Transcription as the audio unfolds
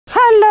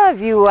Hello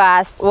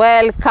viewers,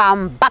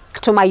 welcome back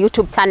to my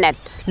YouTube channel,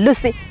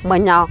 Lucy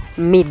Manya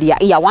Media.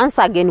 Here once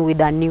again with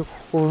a new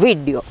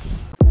video.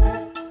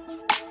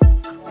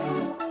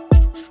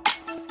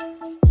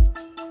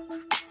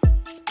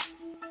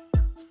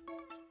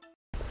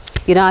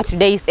 You know,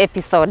 today's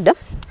episode,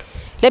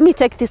 let me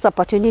take this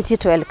opportunity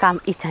to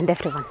welcome each and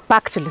everyone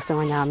back to Lucy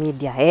Manya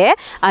Media.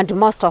 And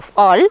most of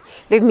all,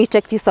 let me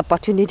take this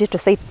opportunity to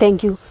say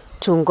thank you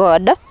to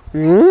God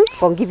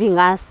for giving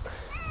us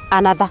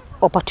another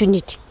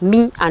opportunity,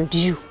 me and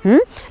you.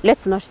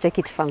 Let's not take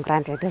it for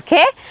granted,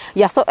 okay?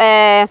 Yeah, so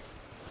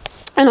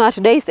in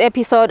today's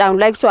episode, I would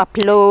like to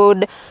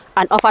upload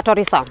an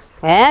offertory song.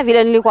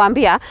 Vile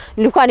nilikuambia,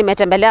 nilikuwa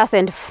nimetembelea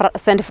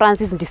St.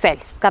 Francis de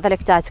Sales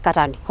Catholic Church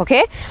Katani,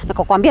 okay?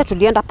 Nikakwambia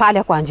tulienda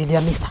pale kwa ajili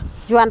ya misa.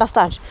 You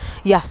understand?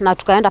 Yeah, na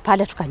tukaenda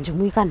pale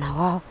tukajumuika na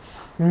wao.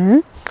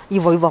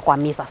 Hivyo kwa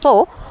misa.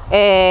 So,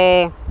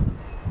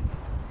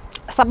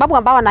 sababu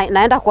ambao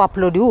naenda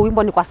kuupload huu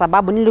wimbo ni kwa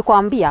sababu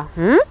nilikuambia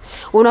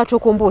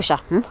unatukumbusha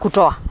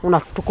kutoa,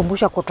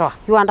 unatukumbusha kutoa.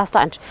 You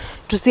understand?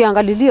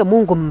 Tusiangalilie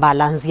Mungu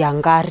mbalanzi ya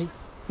ngari.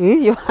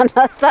 You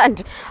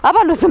understand?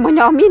 Hapa Lucy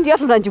Manya Media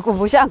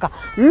tunajikumbushanga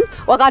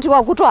wakati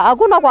wa kutoa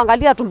hakuna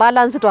kuangalia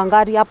tumbalanzi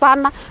tuangari,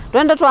 hapana.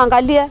 Twende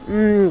tuangalie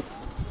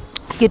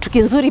kitu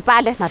kizuri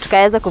pale na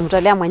tukaweza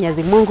kumtolea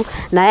Mwenyezi Mungu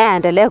na yeye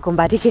aendelee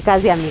kumbariki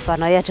kazi ya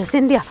mikono yetu,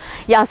 si ndio?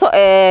 Yeah, so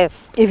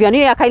if you're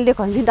new, kindly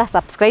consider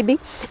subscribing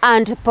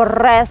and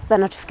press the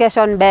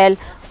notification bell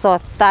so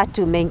that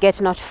you may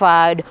get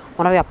notified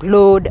when we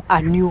upload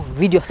a new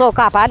video. So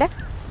kaa pale.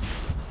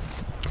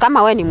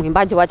 Kama wewe ni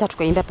mwimbaji, wacha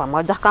tukaimbe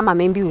pamoja. Kama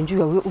maybe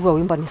unjui huo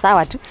wimbo ni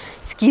sawa tu,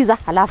 sikiza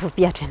alafu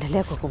pia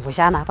tuendelee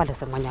kukumbushana hapa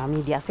Lucy Manya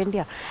Media, si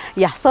ndio?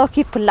 Yeah, so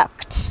keep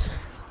locked.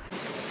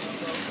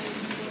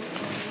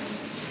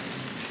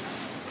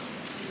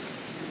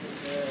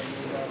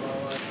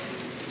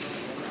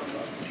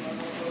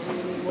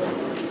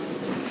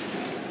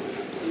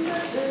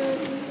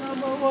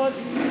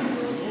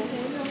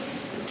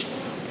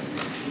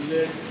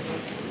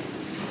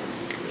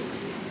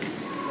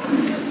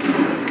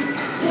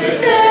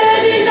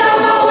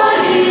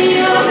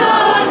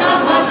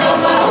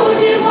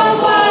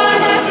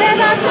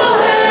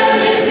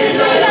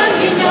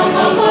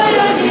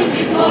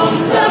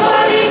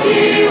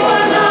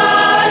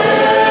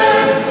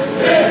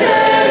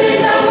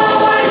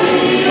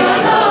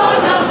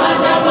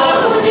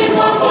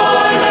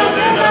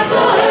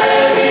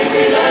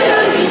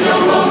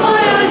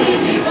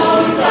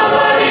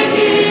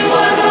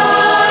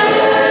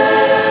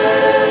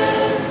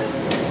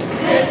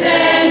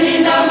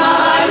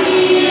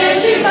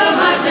 Shiba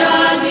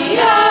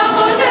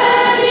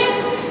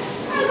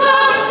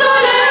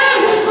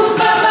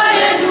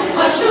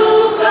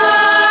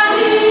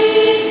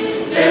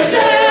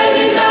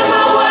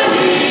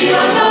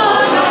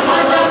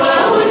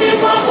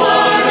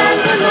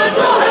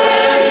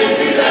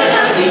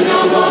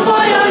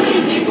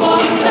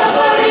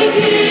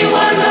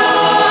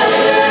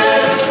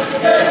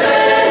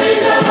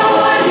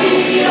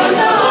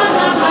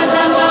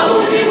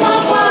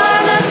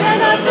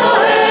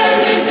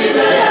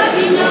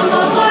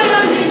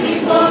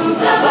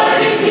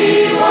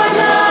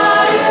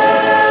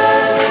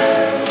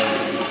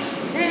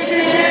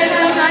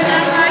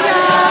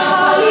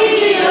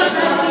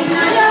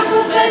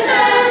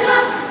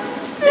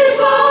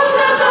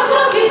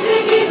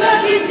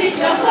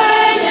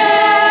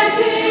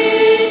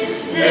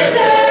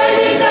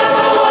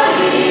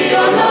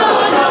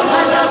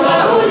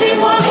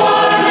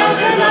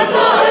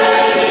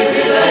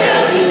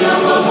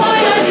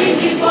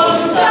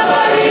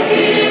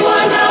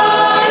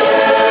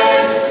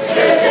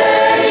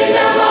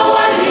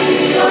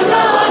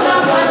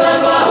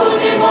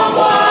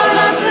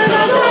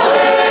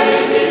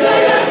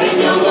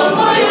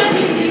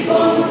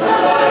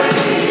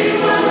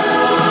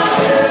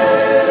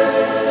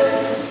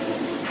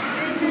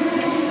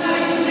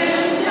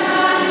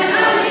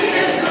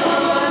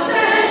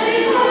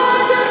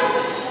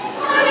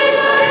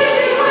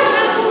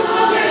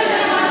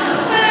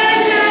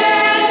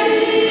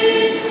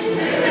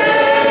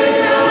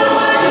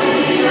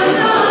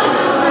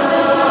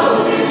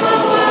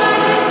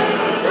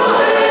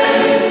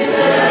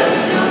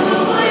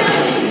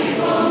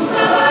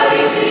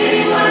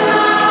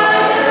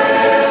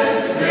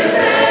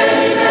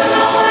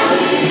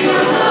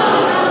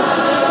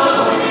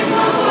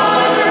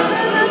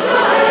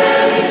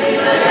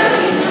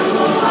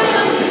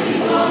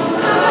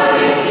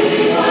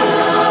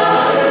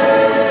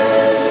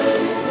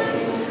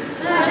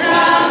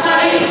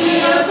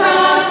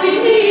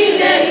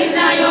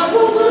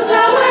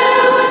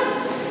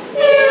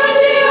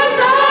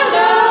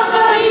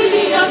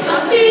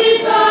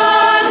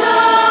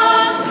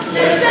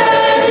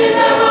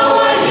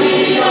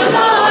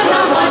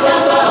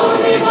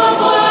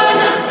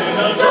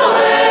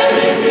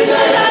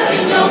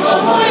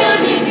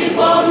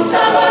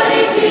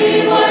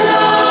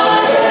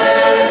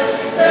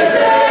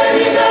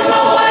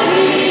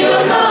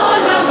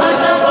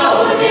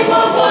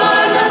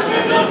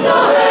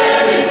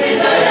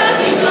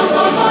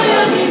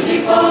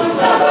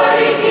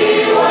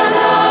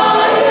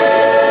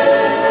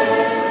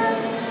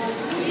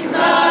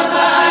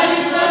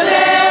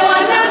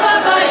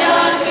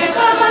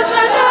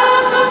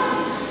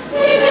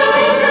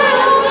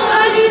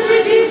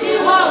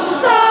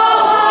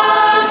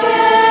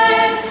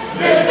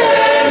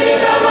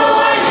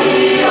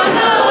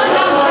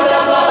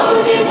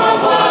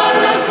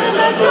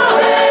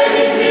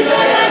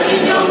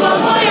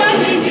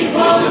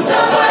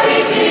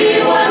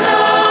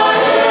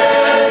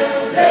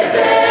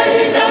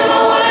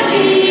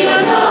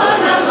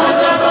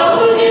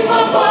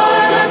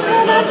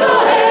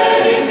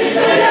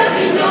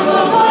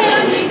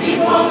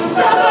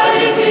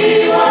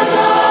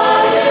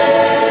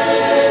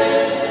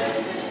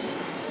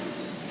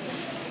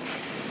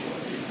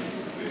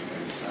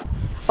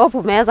Hope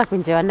umeweza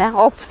kujionea.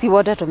 Hope si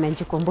wote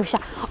tumejikumbusha.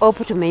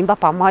 Hope tumeimba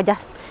pamoja.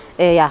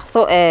 Yeah.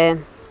 So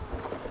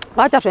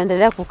wacha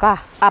tuendelee kukaa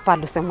hapa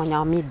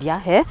Lusemonya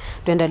Media,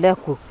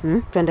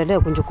 tuendelee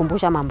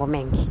kujikumbusha mambo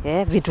mengi,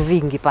 vitu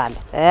vingi pale,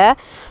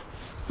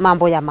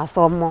 mambo ya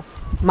masomo,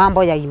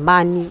 mambo ya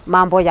imani,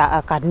 mambo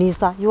ya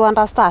kanisa, you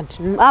understand?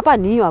 Hapa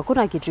ni hiyo,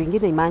 hakuna kitu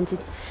kingine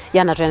imagine.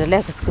 Yana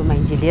tuendelee kusukuma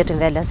injili yetu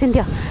mbele, si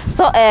ndio?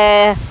 So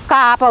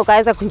kaa hapa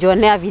ukaweza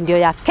kujionea video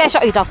ya kesho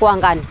itakuwa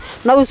ngani.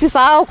 Na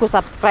usisahau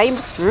kusubscribe,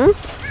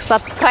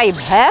 subscribe,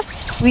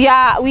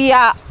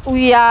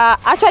 we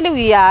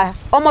are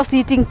almost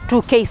hitting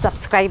 2K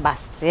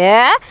subscribers.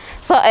 Yeah.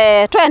 So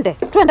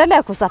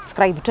tuendelee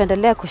kusubscribe,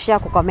 tuendelee kushare,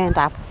 kucomment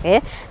hapo.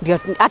 Ndio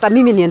hata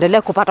mimi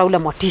niendelee kupata ule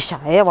motisha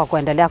wa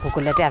kuendelea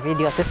kukuletea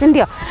videos. Si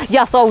ndio?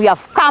 Yeah, so we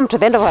have come to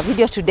the end of our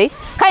video today.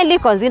 Kindly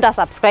consider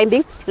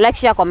subscribing, like,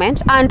 share,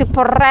 comment and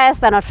press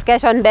the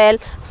notification bell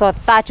so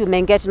that you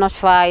may get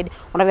notified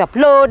when we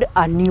upload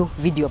a new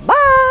video.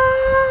 Bye.